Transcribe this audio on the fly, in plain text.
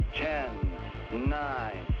10,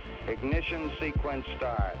 9, ignition sequence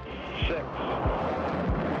start. 6.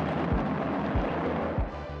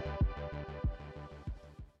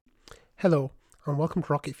 Hello, and welcome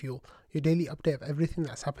to Rocket Fuel, your daily update of everything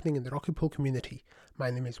that's happening in the Rocket Pool community.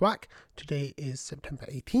 My name is Wack. Today is September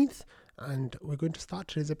 18th, and we're going to start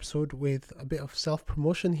today's episode with a bit of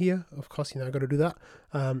self-promotion here. Of course, I got to do that.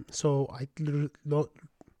 So I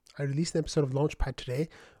released an episode of Launchpad today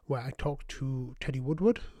where I talked to Teddy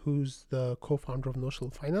Woodward, who's the co-founder of Notional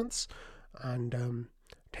Finance, and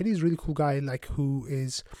Teddy's a really cool guy, who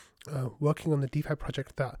is working on the DeFi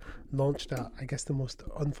project that launched at, I guess, the most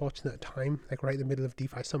unfortunate time, right in the middle of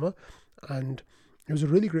DeFi summer. And it was a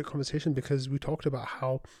really great conversation because we talked about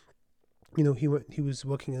how, he was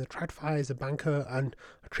working in the TradFi as a banker and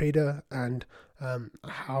a trader, and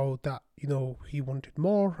how that, he wanted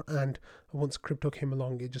more. And once crypto came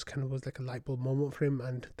along, it just kind of was like a light bulb moment for him,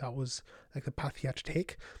 and that was like the path he had to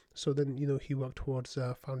take. So then, he worked towards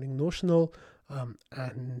founding Notional,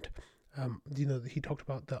 and he talked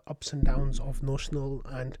about the ups and downs of Notional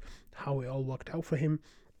and how it all worked out for him,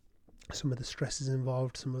 some of the stresses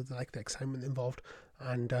involved, some of the excitement involved,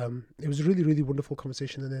 and it was a really, really wonderful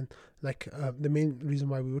conversation. And then the main reason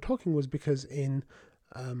why we were talking was because in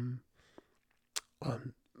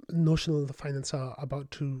Notional Finance are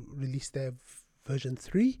about to release their version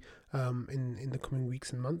 3 in the coming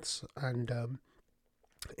weeks and months, and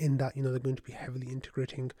in that, they're going to be heavily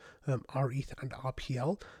integrating RETH and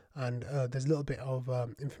RPL, and there's a little bit of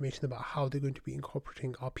information about how they're going to be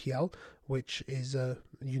incorporating RPL, which is a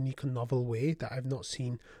unique and novel way that I've not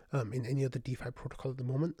seen in any other DeFi protocol at the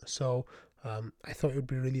moment. So I thought it would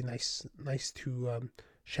be really nice to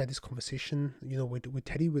share this conversation, with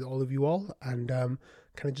Teddy, with all of you all, and kind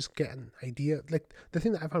of just get an idea. The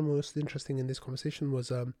thing that I found most interesting in this conversation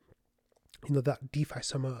was that DeFi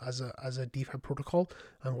summer as a DeFi protocol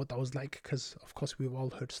and what that was like, because of course we've all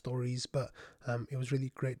heard stories, but it was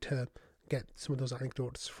really great to get some of those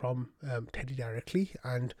anecdotes from Teddy directly,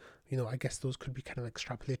 and I guess those could be kind of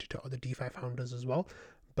extrapolated to other DeFi founders as well.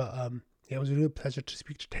 But it was a real pleasure to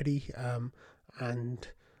speak to Teddy, and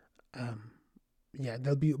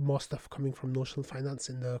there'll be more stuff coming from Notional Finance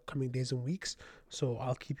in the coming days and weeks, so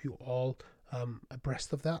I'll keep you all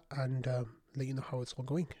abreast of that and let you know how it's all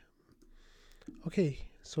going. Okay,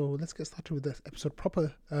 so let's get started with this episode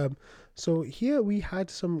proper. So here we had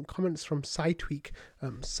some comments from Sai Tweak.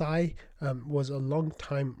 Sai was a long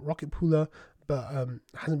time Rocket Pooler, but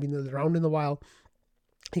hasn't been around in a while.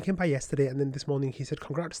 He came by yesterday, and then this morning he said,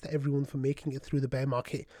 "Congrats to everyone for making it through the bear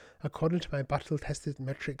market. According to my battle-tested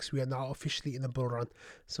metrics, we are now officially in a bull run."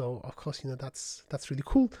 So, of course, that's really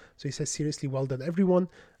cool. So he says, "Seriously, well done, everyone."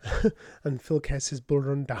 And Phil Kerr says, "Bull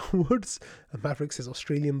run downwards." And Maverick says,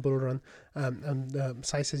 "Australian bull run." And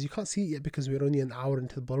Sai says, "You can't see it yet because we're only an hour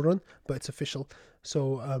into the bull run, but it's official."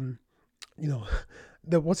 So,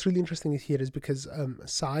 what's really interesting here is because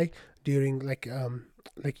Sai, during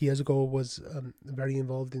years ago, was very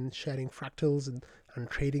involved in sharing fractals and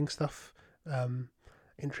trading stuff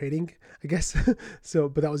in trading, I guess. So,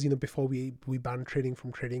 but that was before we banned trading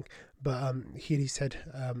from trading. But here he said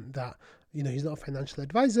that he's not a financial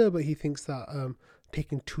advisor, but he thinks that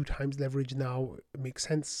taking 2 times leverage now makes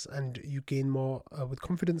sense, and you gain more with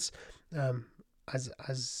confidence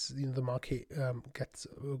as the market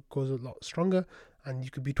goes a lot stronger, and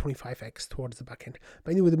you could be 25x towards the back end.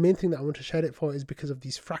 But anyway, the main thing that I want to share it for is because of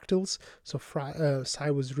these fractals. So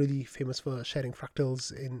Sai was really famous for sharing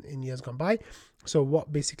fractals in years gone by. So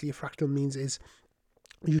what basically a fractal means is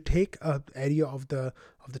you take an area of the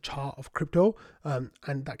chart of crypto,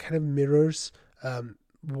 and that kind of mirrors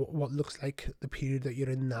what looks like the period that you're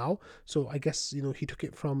in now. So I guess he took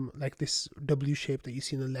it from this W shape that you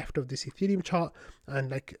see on the left of this Ethereum chart,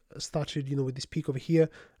 and started with this peak over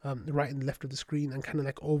here, right in the left of the screen, and kind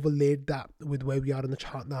of overlaid that with where we are in the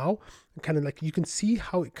chart now, and kind of you can see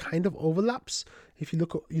how it kind of overlaps if you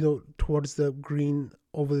look towards the green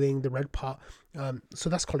overlaying the red part.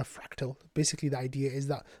 So that's called a fractal. Basically, the idea is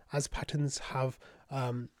that as patterns have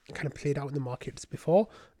kind of played out in the markets before,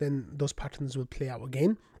 then those patterns will play out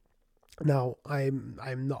again. Now, I'm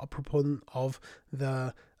not a proponent of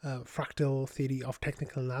the fractal theory of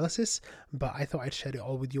technical analysis, but I thought I'd share it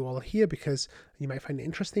all with you all here because you might find it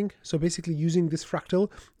interesting. So basically, using this fractal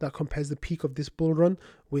that compares the peak of this bull run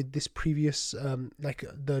with this previous,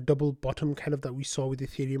 the double bottom kind of that we saw with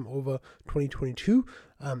Ethereum over 2022,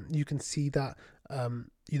 you can see that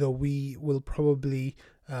we will probably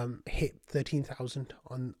hit 13,000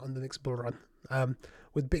 on the next bull run.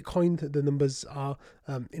 With Bitcoin, the numbers are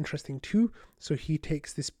interesting too. So he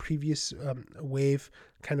takes this previous wave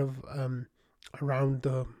kind of around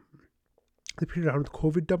the they put it around the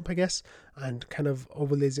COVID dump, I guess, and kind of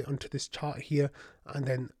overlays it onto this chart here, and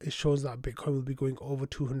then it shows that Bitcoin will be going over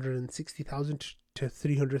 $260,000 to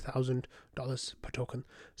 $300,000 per token.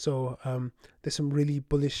 So there's some really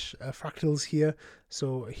bullish fractals here.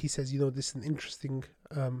 So he says, this is an interesting.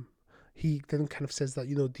 He then kind of says that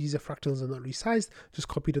these are fractals are not resized, just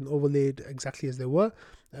copied and overlaid exactly as they were.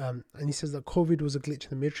 And he says that COVID was a glitch in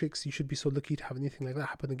the matrix. You should be so lucky to have anything like that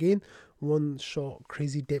happen again. One short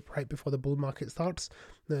crazy dip right before the bull market starts.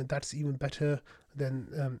 That's even better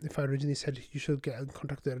than if I originally said you should get in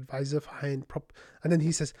contact with an advisor for high-end prop. And then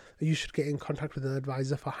he says you should get in contact with an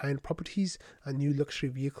advisor for high-end properties and new luxury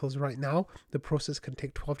vehicles right now. The process can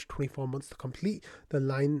take 12 to 24 months to complete.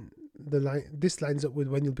 This lines up with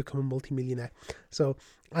when you'll become a multimillionaire. So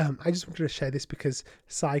I just wanted to share this because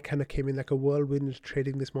Sai kind of came in like a whirlwind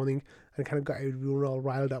trading this morning and kind of got everyone all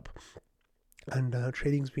riled up. And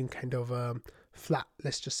trading's been kind of flat,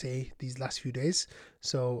 let's just say, these last few days.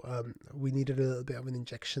 So we needed a little bit of an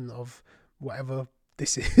injection of whatever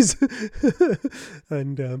this is.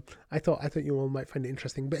 And I thought you all might find it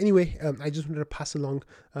interesting. But anyway, I just wanted to pass along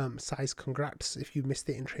Sai's congrats if you missed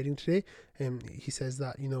it in trading today. He says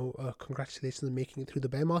that congratulations on making it through the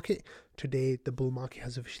bear market. Today the bull market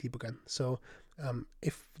has officially begun. So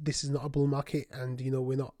if this is not a bull market and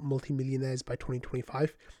we're not multimillionaires by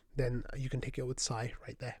 2025, then you can take it with Sai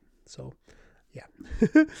right there. So yeah.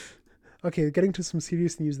 Okay, getting to some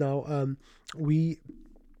serious news now. We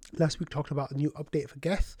last week talked about a new update for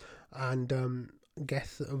Geth, and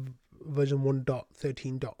Geth version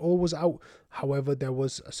 1.13.0 was out. However, there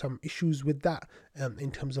was some issues with that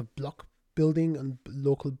in terms of block building and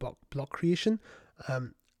local block creation,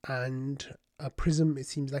 and Prism, it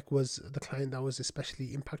seems like, was the client that was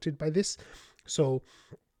especially impacted by this. So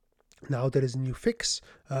now there is a new fix.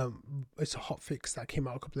 It's a hot fix that came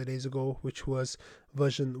out a couple of days ago, which was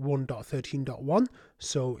version 1.13.1.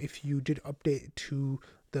 So if you did update to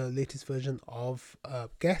the latest version of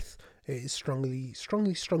Geth, it is strongly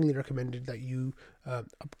recommended that you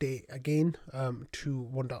update again to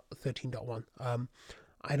 1.13.1.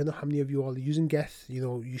 I don't know how many of you all are using Geth.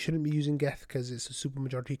 You shouldn't be using Geth because it's a super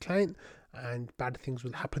majority client, and bad things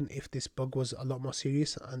will happen if this bug was a lot more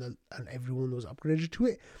serious and everyone was upgraded to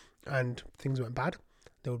it and things went bad.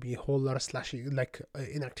 There would be a whole lot of slashing, like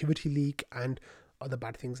inactivity leak and other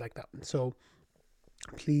bad things like that. So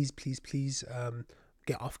please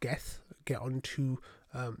get off Geth, get onto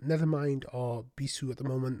Nethermind or Bisu at the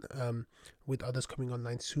moment, with others coming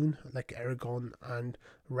online soon like Aragon and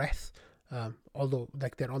Reth. Although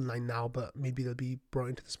like they're online now, but maybe they'll be brought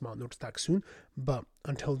into the smart node stack soon. But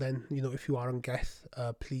until then, if you are on Geth,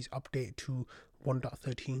 please update to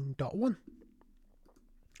 1.13.1.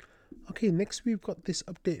 Okay, next we've got this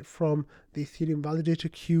update from the Ethereum validator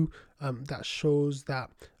queue that shows that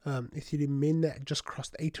Ethereum mainnet just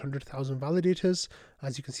crossed 800,000 validators.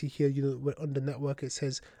 As you can see here, we're under network, it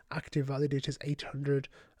says active validators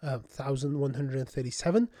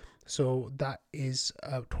 800,137. So that is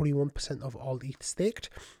 21% of all ETH staked.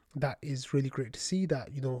 That is really great to see that,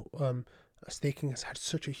 staking has had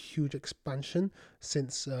such a huge expansion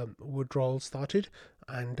since withdrawal started,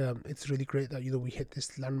 and it's really great that we hit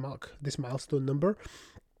this milestone number.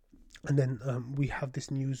 And then we have this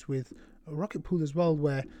news with Rocket Pool as well,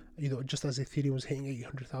 where just as Ethereum was hitting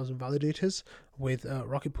 800,000 validators, with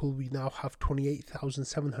Rocket Pool we now have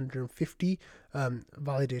 28,750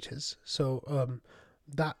 validators. So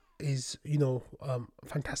that is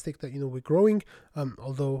fantastic that we're growing,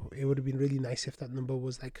 although it would have been really nice if that number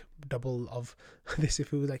was like double of this,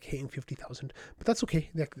 if it was like hitting 50,000, but that's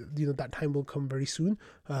okay. Like that time will come very soon.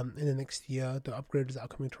 In the next year, the upgrades that are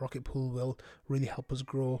coming to Rocket Pool will really help us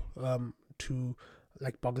grow to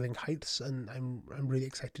like boggling heights, and I'm really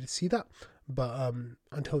excited to see that. But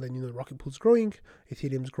until then, Rocket Pool's growing,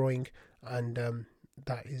 Ethereum's growing, and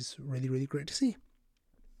that is really great to see.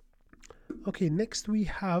 Okay, next we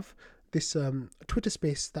have this Twitter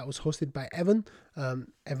space that was hosted by Evan.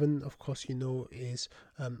 Evan, of course, is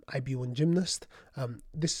IB1 Gymnast.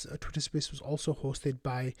 This Twitter space was also hosted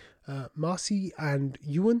by Marcy and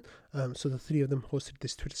Ewan. So the three of them hosted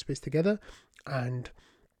this Twitter space together, and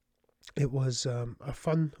it was a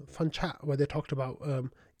fun chat where they talked about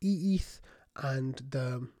ETH and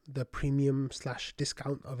the premium /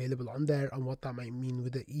 discount available on there and what that might mean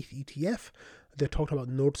with the ETH ETF. They talked about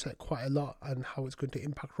NodeSet quite a lot and how it's going to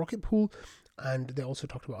impact Rocket Pool, and they also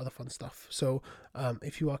talked about other fun stuff. So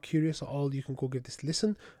if you are curious at all, you can go give this a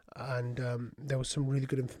listen, and there was some really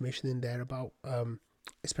good information in there about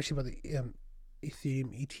especially about the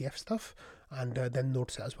Ethereum ETF stuff, and then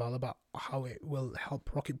NodeSet as well, about how it will help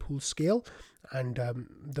Rocket Pool scale, and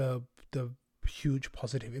the huge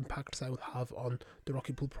positive impacts that will have on the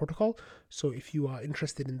Rocket Pool protocol. So if you are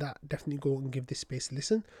interested in that, definitely go and give this space a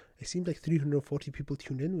listen. It seemed like 340 people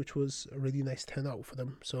tuned in, which was a really nice turnout for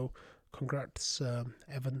them. So congrats,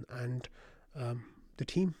 Evan and the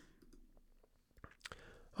team.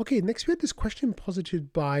 Okay, next we had this question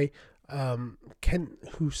posited by Ken,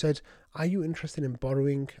 who said, are you interested in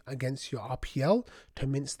borrowing against your RPL to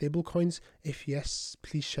mint stablecoins? If yes,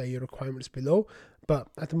 please share your requirements below. But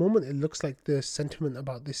at the moment, it looks like the sentiment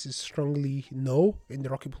about this is strongly no in the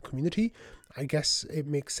Rocket Pool community. I guess it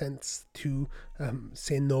makes sense to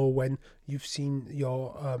say no when you've seen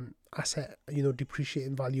your asset, depreciate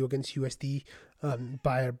in value against USD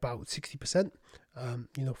by about 60%.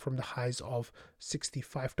 From the highs of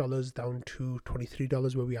 $65 down to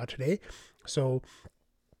 $23 where we are today. So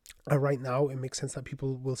right now, it makes sense that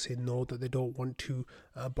people will say no, that they don't want to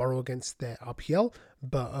borrow against their RPL.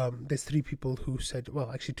 But there's three people who said,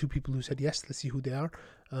 well, actually two people who said yes. Let's see who they are.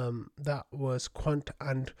 That was Quant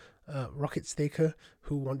and Rocket Staker,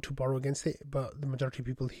 who want to borrow against it. But the majority of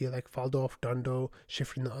people here, like Faldorf, Dando,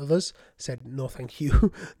 Schifrin, and others, said no, thank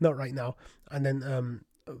you, not right now. And then,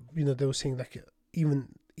 they were saying like even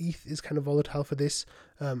ETH is kind of volatile for this,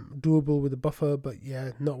 doable with a buffer, but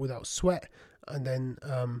yeah, not without sweat. And then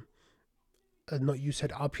not you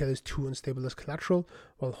said RPL is too unstable as collateral.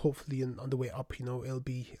 Well, hopefully on the way up, it'll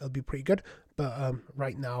be pretty good. But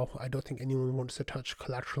right now, I don't think anyone wants to touch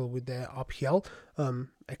collateral with their RPL,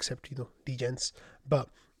 except degens. But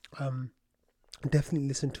definitely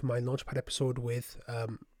listen to my Launchpad episode with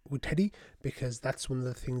Teddy, because that's one of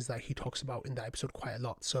the things that he talks about in that episode quite a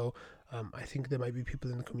lot. So I think there might be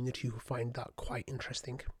people in the community who find that quite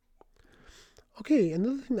interesting. Okay,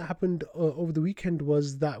 another thing that happened over the weekend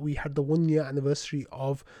was that we had the 1 year anniversary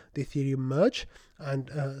of the Ethereum merge, and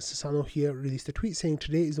Sasano here released a tweet saying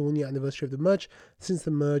today is the 1 year anniversary of the merge. Since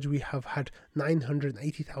the merge, we have had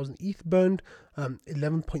 980,000 ETH burned,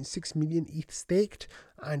 11.6 million ETH staked,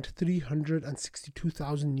 and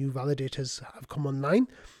 362,000 new validators have come online.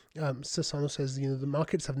 Sasano says, the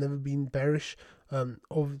markets have never been bearish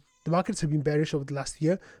the markets have been bearish over the last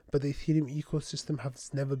year, but the Ethereum ecosystem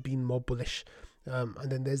has never been more bullish.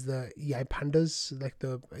 And then there's the EI pandas, like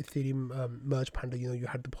the Ethereum merge panda. You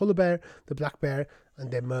had the polar bear, the black bear,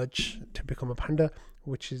 and they merge to become a panda,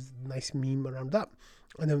 which is a nice meme around that.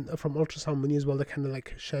 And then from Ultrasound Money as well, they kind of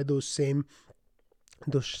like share those same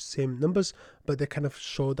numbers, but they kind of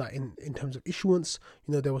show that in terms of issuance,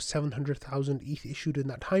 there was 700,000 ETH issued in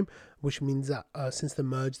that time, which means that since the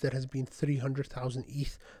merge, there has been 300,000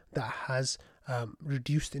 ETH that has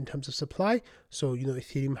reduced in terms of supply. So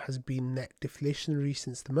Ethereum has been net deflationary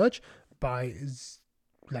since the merge by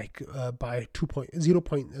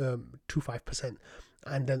 0.25%.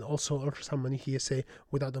 And then also Ultrasound Money here say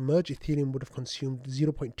without the merge, Ethereum would have consumed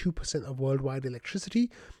 0.2% of worldwide electricity,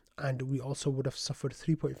 and we also would have suffered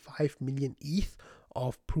 3.5 million ETH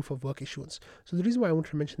of proof of work issuance. So the reason why I want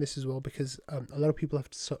to mention this as well, because a lot of people have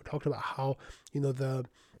talked about how the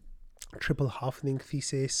triple halvening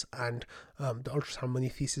thesis and the Ultrasound Money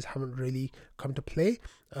thesis haven't really come to play,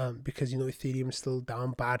 because Ethereum is still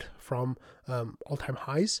down bad from all-time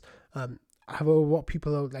highs. However, what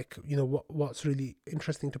people are like, what's really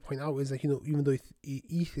interesting to point out is that even though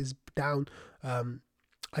ETH is down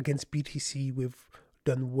against BTC, we've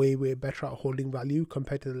done way better at holding value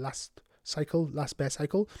compared to the last bear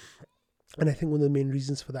cycle. And I think one of the main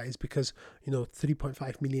reasons for that is because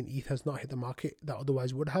 3.5 million ETH has not hit the market that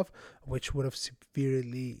otherwise would have, which would have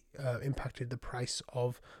severely impacted the price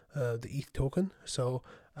of the ETH token. So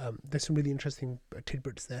there's some really interesting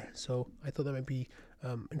tidbits there. So I thought that might be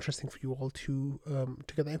interesting for you all to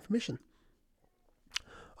get that information.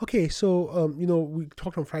 Okay, so we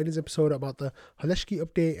talked on Friday's episode about the Haleshki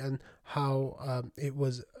update and how it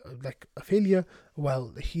was like a failure.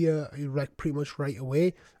 Well, here, like pretty much right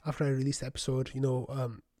away after I released the episode,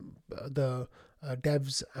 the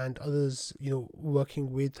devs and others,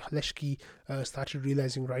 working with Haleshki, started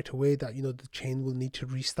realizing right away that the chain will need to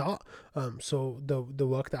restart. So the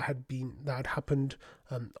work that had happened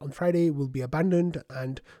on Friday will be abandoned,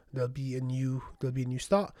 and there'll be a new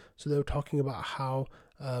start. So they were talking about how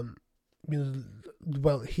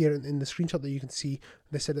well, here in the screenshot that you can see,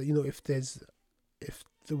 they said that if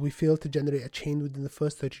we fail to generate a chain within the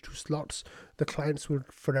first 32 slots, the clients will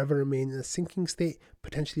forever remain in a sinking state,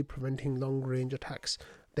 potentially preventing long range attacks.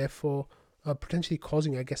 Therefore, potentially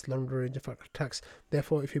causing, I guess, long range attacks.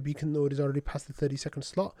 Therefore, if your beacon node is already past the 30-second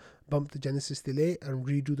slot, bump the genesis delay and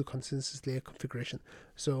redo the consensus layer configuration.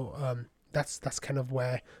 So that's kind of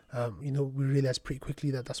where we realized pretty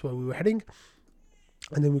quickly that that's where we were heading.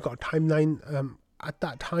 And then we got a timeline at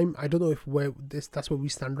that time, I don't know if that's where we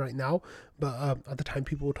stand right now, but at the time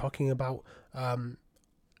people were talking about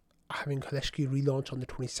having Kaleshki relaunch on the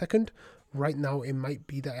 22nd. Right now it might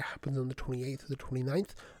be that it happens on the 28th or the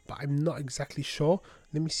 29th, but I'm not exactly sure.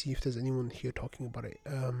 Let me see if there's anyone here talking about it.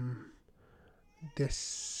 They're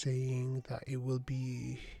saying that it will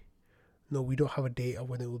be... No, we don't have a date of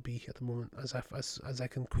when it will be at the moment, as I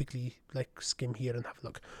can quickly like skim here and have a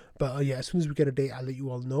look. But yeah, as soon as we get a date, I'll let you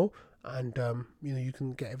all know, and you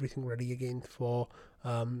can get everything ready again for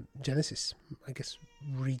Genesis, I guess,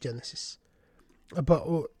 re-Genesis. But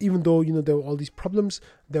even though there were all these problems,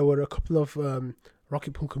 there were a couple of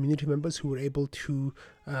Rocket Pool community members who were able to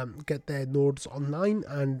get their nodes online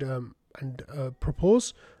and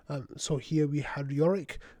propose. So here we had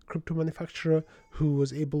Yorick, crypto manufacturer, who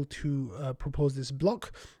was able to propose this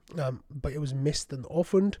block, but it was missed and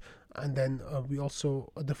orphaned. And then we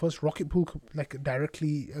also, the first Rocket Pool, like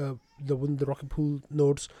directly, the Rocket Pool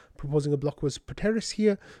nodes proposing a block was Pateris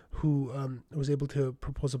here, who was able to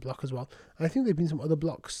propose a block as well. And I think there have been some other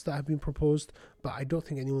blocks that have been proposed, but I don't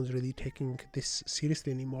think anyone's really taking this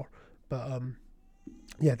seriously anymore. But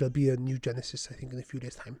yeah, there'll be a new Genesis, I think, in a few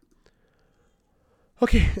days' time.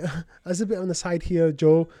 Okay, as a bit on the side here,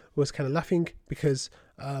 Joe was kind of laughing because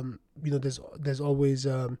there's always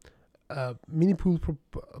mini pool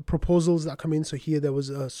proposals that come in. So here there was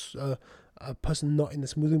a person not in the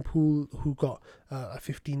smoothing pool who got a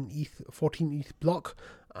 14 ETH block,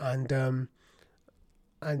 and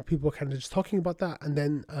people were kind of just talking about that, and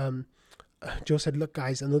then Joe said, "Look,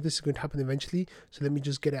 guys, I know this is going to happen eventually, so let me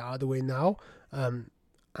just get it out of the way now."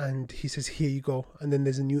 And he says, "Here you go." And then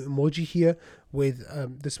there's a new emoji here with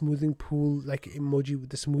the smoothing pool like emoji with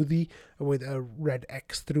the smoothie with a red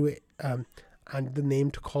X through it, and the name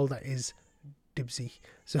to call that is Dibsy.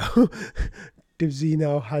 So Dibsy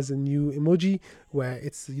now has a new emoji where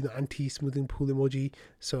it's anti-smoothing pool emoji.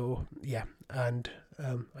 So yeah, and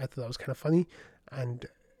I thought that was kind of funny, and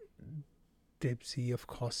Dibsy of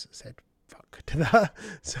course said fuck to that.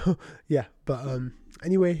 So yeah, but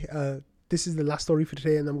anyway, this is the last story for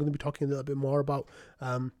today, and I'm going to be talking a little bit more about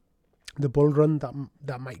the bull run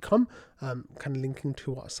that might come, kind of linking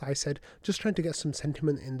to what Sai said, just trying to get some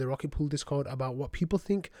sentiment in the Rocket Pool Discord about what people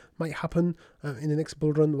think might happen in the next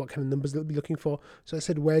bull run, what kind of numbers they'll be looking for. So I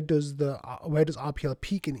said, where does RPL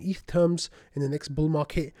peak in ETH terms in the next bull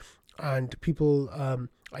market? And people,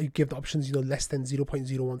 I give the options, less than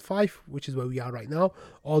 0.015, which is where we are right now,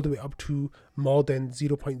 all the way up to more than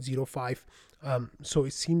 0.05. So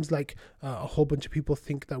it seems like a whole bunch of people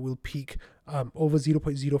think that we'll peak over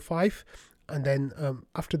 0.05, and then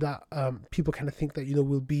after that, people kind of think that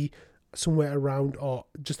we'll be somewhere around or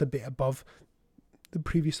just a bit above the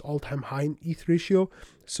previous all-time high in ETH ratio.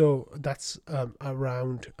 So that's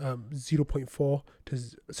around 0.04 to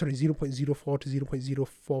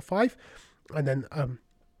 0.05, and then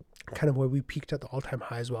kind of where we peaked at the all-time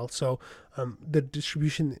high as well. So the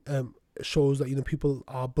distribution shows that people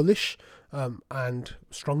are bullish and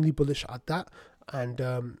strongly bullish at that, and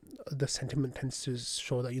the sentiment tends to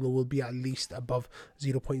show that we'll be at least above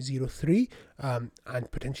 0.03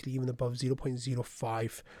 and potentially even above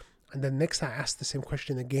 0.05. And then next I asked the same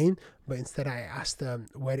question again, but instead I asked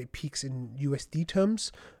where it peaks in USD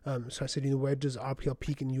terms. So I said, where does RPL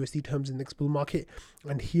peak in USD terms in the next bull market?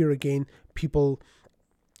 And here again, people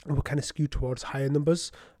will kind of skew towards higher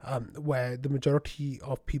numbers, where the majority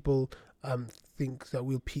of people think that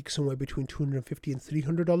we'll peak somewhere between $250 and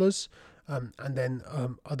 $300, and then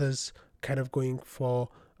others kind of going for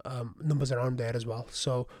numbers around there as well.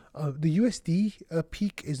 So the USD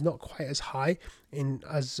peak is not quite as high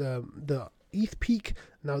as the ETH peak.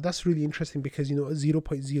 Now that's really interesting because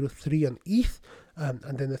 0.03 on ETH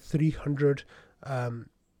and then a $300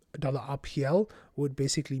 RPL would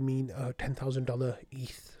basically mean $10,000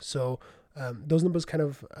 ETH. So those numbers kind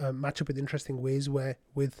of match up in interesting ways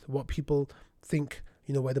with what people think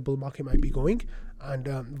where the bull market might be going. And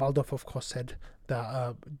Valdorf of course said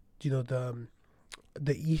that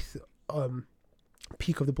the ETH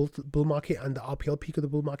peak of the bull market and the RPL peak of the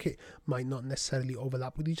bull market might not necessarily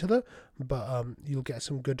overlap with each other, but you'll get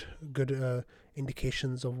some good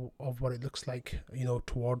indications of what it looks like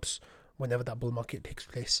towards whenever that bull market takes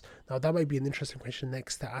place. Now that might be an interesting question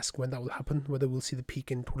next to ask, when that will happen, whether we'll see the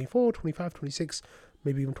peak in 24, 25, 26,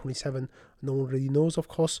 maybe even 27. No one really knows, of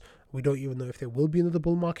course. We don't even know if there will be another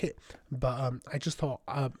bull market, but I just thought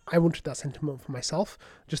I wanted that sentiment for myself,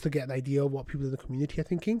 just to get an idea of what people in the community are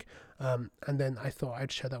thinking, and then I thought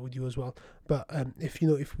I'd share that with you as well. But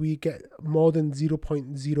if we get more than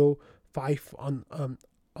 0.05 on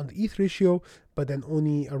the ETH ratio, but then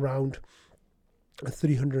only around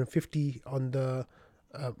 350 on the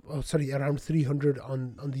around 300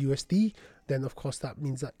 on the USD, then of course that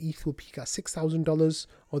means that ETH will peak at $6,000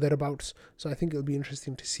 or thereabouts. So I think it'll be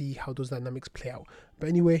interesting to see how those dynamics play out. But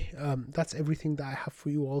anyway, that's everything that I have for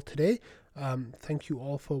you all today. Thank you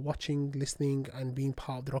all for watching, listening, and being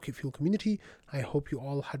part of the Rocket Fuel community. I hope you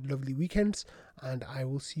all had lovely weekends, and I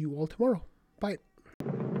will see you all tomorrow. Bye.